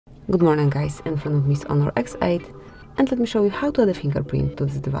Good morning guys, in front of me is Honor X8 and let me show you how to add a fingerprint to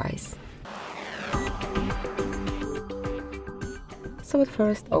this device. So at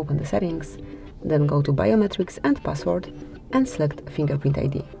first open the settings, then go to biometrics and password and select fingerprint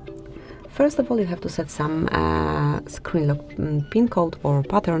ID. First of all you have to set some screen lock pin code or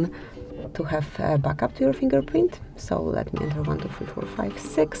pattern to have a backup to your fingerprint. So let me enter 1, 2, 3, 4, 5,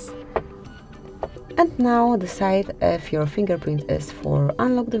 6. And now decide if your fingerprint is for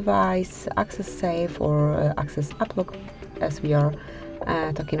unlock device, access safe or access uplock. As we are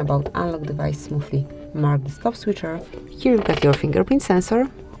talking about unlock device, smoothly mark the stop switcher. Here you've got your fingerprint sensor,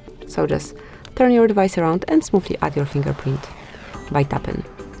 so just turn your device around and smoothly add your fingerprint by tapping.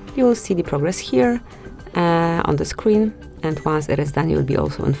 You will see the progress here on the screen, and once it is done you will be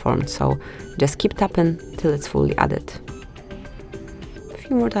also informed, so just keep tapping till it's fully added. A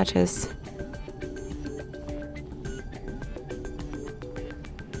few more touches.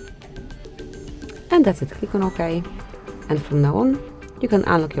 And that's it, click on OK, and from now on you can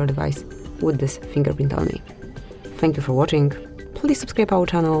unlock your device with this fingerprint only. Thank you for watching, please subscribe our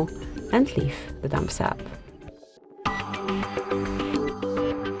channel and leave the thumbs up.